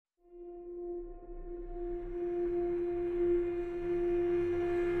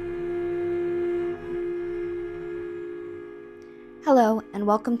Hello, and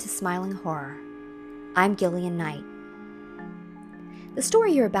welcome to Smiling Horror. I'm Gillian Knight. The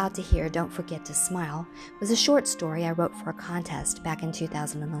story you're about to hear, Don't Forget to Smile, was a short story I wrote for a contest back in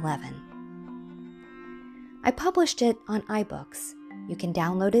 2011. I published it on iBooks. You can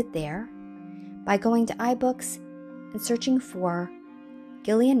download it there by going to iBooks and searching for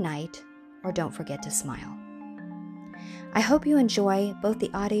Gillian Knight or Don't Forget to Smile. I hope you enjoy both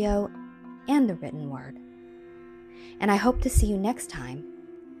the audio and the written word. And I hope to see you next time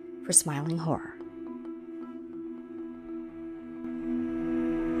for Smiling Horror.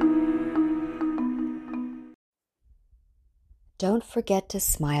 Don't Forget to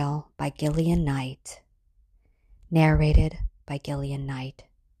Smile by Gillian Knight. Narrated by Gillian Knight.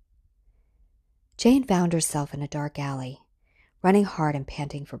 Jane found herself in a dark alley, running hard and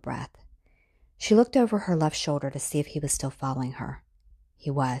panting for breath. She looked over her left shoulder to see if he was still following her.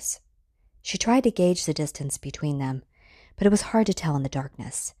 He was. She tried to gauge the distance between them, but it was hard to tell in the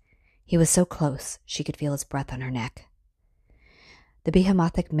darkness. He was so close, she could feel his breath on her neck. The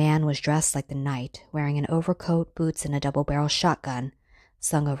behemoths man was dressed like the night, wearing an overcoat, boots, and a double-barrel shotgun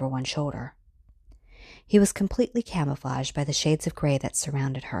slung over one shoulder. He was completely camouflaged by the shades of gray that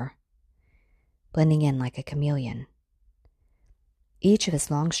surrounded her, blending in like a chameleon. Each of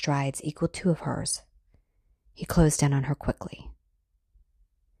his long strides equaled two of hers. He closed in on her quickly.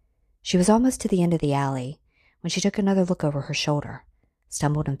 She was almost to the end of the alley when she took another look over her shoulder,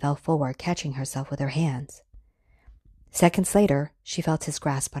 stumbled and fell forward, catching herself with her hands. Seconds later, she felt his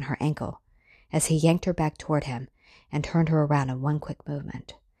grasp on her ankle as he yanked her back toward him and turned her around in one quick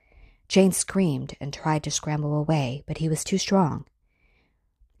movement. Jane screamed and tried to scramble away, but he was too strong.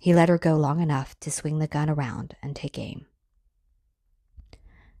 He let her go long enough to swing the gun around and take aim.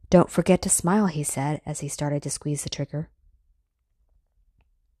 "Don't forget to smile," he said as he started to squeeze the trigger.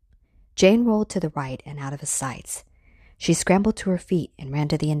 Jane rolled to the right and out of his sights. She scrambled to her feet and ran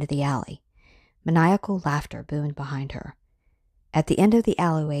to the end of the alley. Maniacal laughter boomed behind her. At the end of the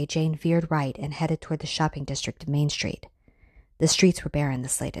alleyway, Jane veered right and headed toward the shopping district of Main Street. The streets were barren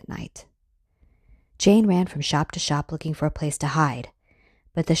this late at night. Jane ran from shop to shop looking for a place to hide,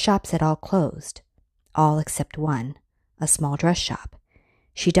 but the shops had all closed, all except one, a small dress shop.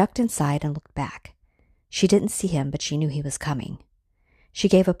 She ducked inside and looked back. She didn't see him, but she knew he was coming. She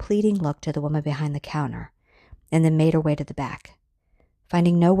gave a pleading look to the woman behind the counter, and then made her way to the back.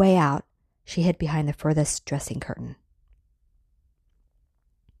 Finding no way out, she hid behind the furthest dressing curtain.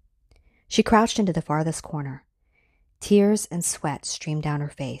 She crouched into the farthest corner. Tears and sweat streamed down her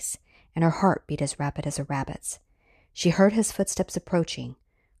face, and her heart beat as rapid as a rabbit's. She heard his footsteps approaching,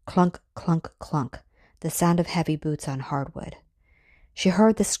 clunk, clunk, clunk, the sound of heavy boots on hardwood. She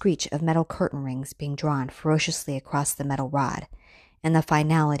heard the screech of metal curtain rings being drawn ferociously across the metal rod, and the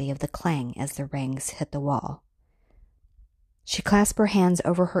finality of the clang as the rings hit the wall. She clasped her hands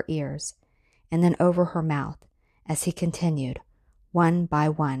over her ears and then over her mouth as he continued, one by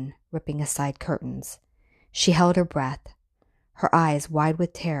one, ripping aside curtains. She held her breath, her eyes wide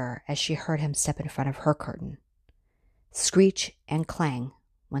with terror as she heard him step in front of her curtain. Screech and clang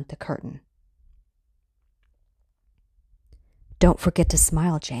went the curtain. "Don't forget to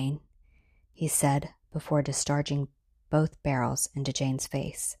smile, Jane," he said before discharging both barrels into Jane's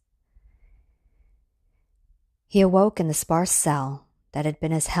face. He awoke in the sparse cell that had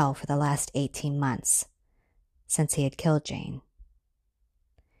been his hell for the last 18 months, since he had killed Jane.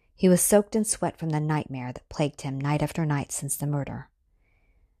 He was soaked in sweat from the nightmare that plagued him night after night since the murder.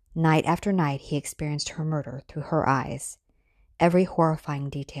 Night after night he experienced her murder through her eyes, every horrifying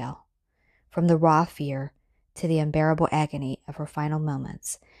detail, from the raw fear to the unbearable agony of her final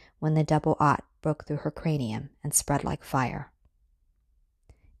moments when the double-aught broke through her cranium and spread like fire.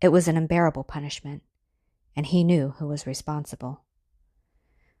 It was an unbearable punishment, and he knew who was responsible.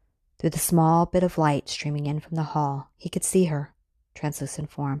 Through the small bit of light streaming in from the hall, he could see her,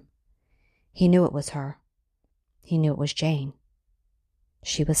 translucent form. He knew it was her. He knew it was Jane.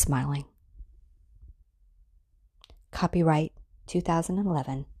 She was smiling. Copyright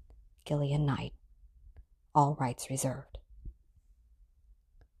 2011, Gillian Knight. All rights reserved.